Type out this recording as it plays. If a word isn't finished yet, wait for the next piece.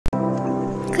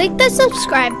Click the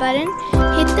subscribe button,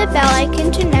 hit the bell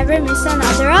icon to never miss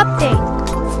another update.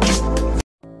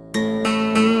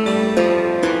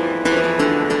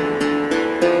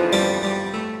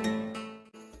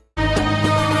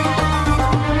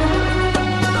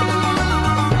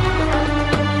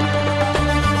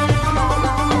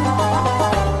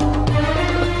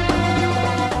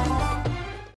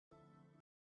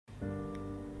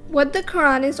 What the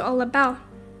Quran is all about.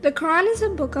 The Quran is a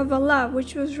book of Allah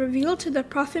which was revealed to the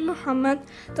Prophet Muhammad,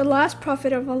 the last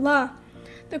Prophet of Allah.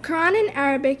 The Quran in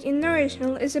Arabic in the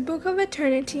original is a book of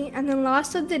eternity and the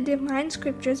last of the divine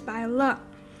scriptures by Allah.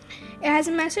 It has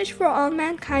a message for all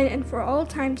mankind and for all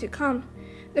time to come.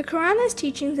 The Quran has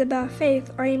teachings about faith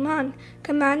or iman,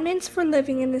 commandments for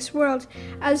living in this world,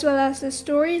 as well as the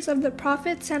stories of the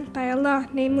prophets sent by Allah,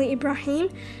 namely Ibrahim,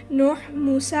 Nuh,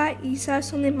 Musa, Isa,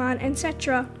 Sulaiman,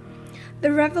 etc.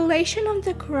 The revelation of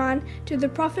the Quran to the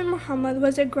Prophet Muhammad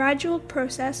was a gradual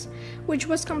process which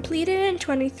was completed in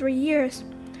 23 years.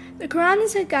 The Quran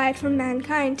is a guide for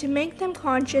mankind to make them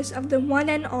conscious of the one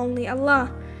and only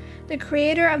Allah, the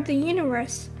creator of the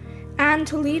universe, and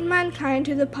to lead mankind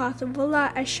to the path of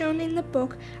Allah as shown in the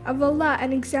book of Allah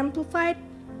and exemplified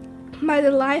by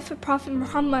the life of Prophet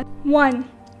Muhammad. 1.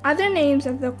 Other names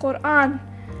of the Quran.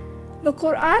 The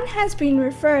Quran has been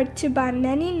referred to by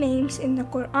many names in the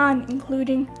Quran,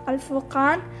 including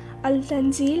Al-Furqan,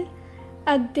 Al-Tanzil,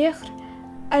 Al-Dhikr,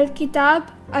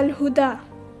 Al-Kitab, Al-Huda,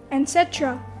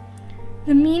 etc.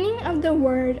 The meaning of the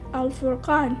word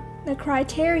Al-Furqan, the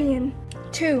criterion.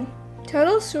 2.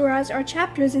 Total surahs or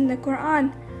chapters in the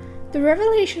Quran. The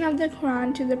revelation of the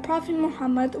Quran to the Prophet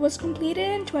Muhammad was completed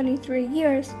in 23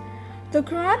 years. The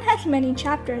Quran has many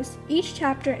chapters. Each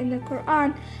chapter in the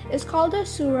Quran is called a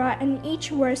surah and each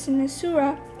verse in the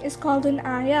surah is called an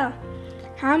ayah.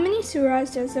 How many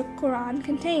surahs does the Quran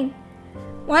contain?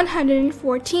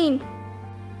 114.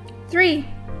 3.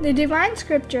 The Divine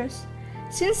Scriptures.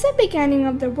 Since the beginning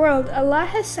of the world, Allah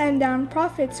has sent down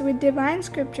prophets with divine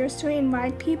scriptures to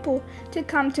invite people to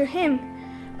come to Him.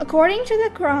 According to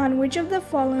the Quran, which of the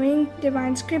following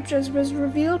divine scriptures was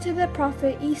revealed to the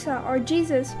Prophet Isa or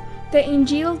Jesus? The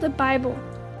Injil, the Bible.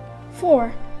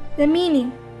 4. The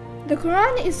meaning. The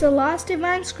Quran is the last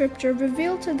divine scripture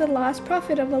revealed to the last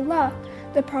Prophet of Allah,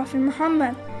 the Prophet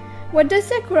Muhammad. What does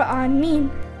the Quran mean?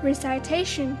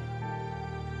 Recitation.